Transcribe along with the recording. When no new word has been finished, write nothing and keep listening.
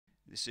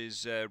This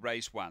is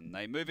race 1.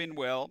 They move in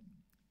well.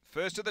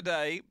 First of the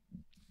day.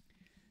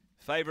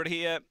 Favourite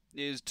here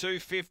is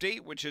 250,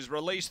 which has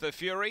released the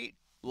Fury.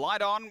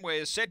 Light on,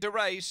 we're set to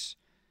race.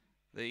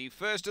 The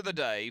first of the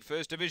day,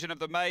 first division of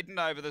the maiden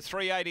over the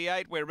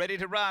 388. We're ready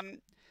to run.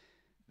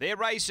 They're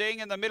racing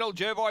in the middle.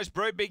 Jervois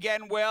Brute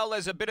began well.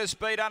 There's a bit of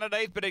speed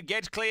underneath, but it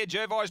gets clear.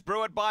 Jervois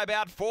Brute by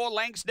about 4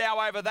 lengths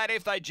now over that.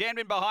 If they jammed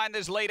in behind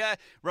this leader,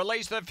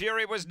 Release the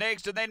Fury was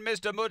next, and then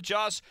Mr.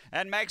 Muchos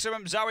and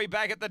Maximum Zoe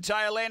back at the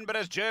tail end. But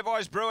as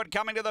Jervois Brute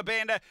coming to the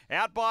bend,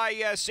 out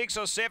by 6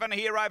 or 7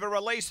 here over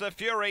Release the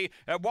Fury.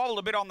 It wobbled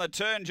a bit on the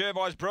turn,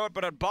 Jervois Brute,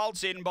 but it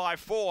bolts in by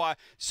 4.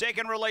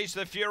 Second, Release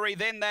the Fury,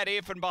 then That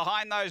If, and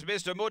behind those,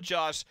 Mr.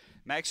 Muchos.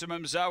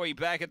 Maximum Zoe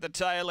back at the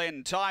tail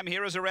end. Time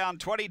here is around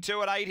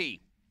 22:80.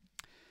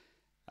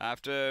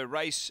 After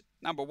race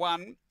number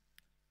 1,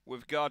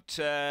 we've got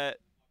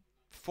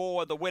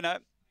 4 the winner,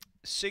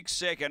 6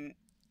 second,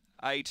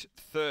 8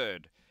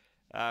 third.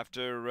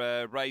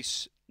 After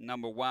race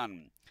number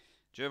 1.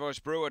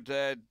 Jervois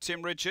Brute,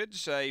 Tim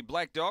Richards, a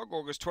black dog,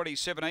 August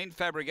 2017.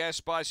 Fabregas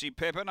Spicy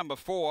Pepper, number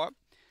 4.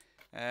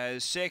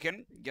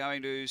 Second,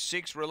 going to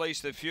 6,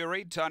 Release the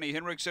Fury, Tony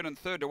Henriksen, and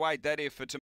third to 8, That If for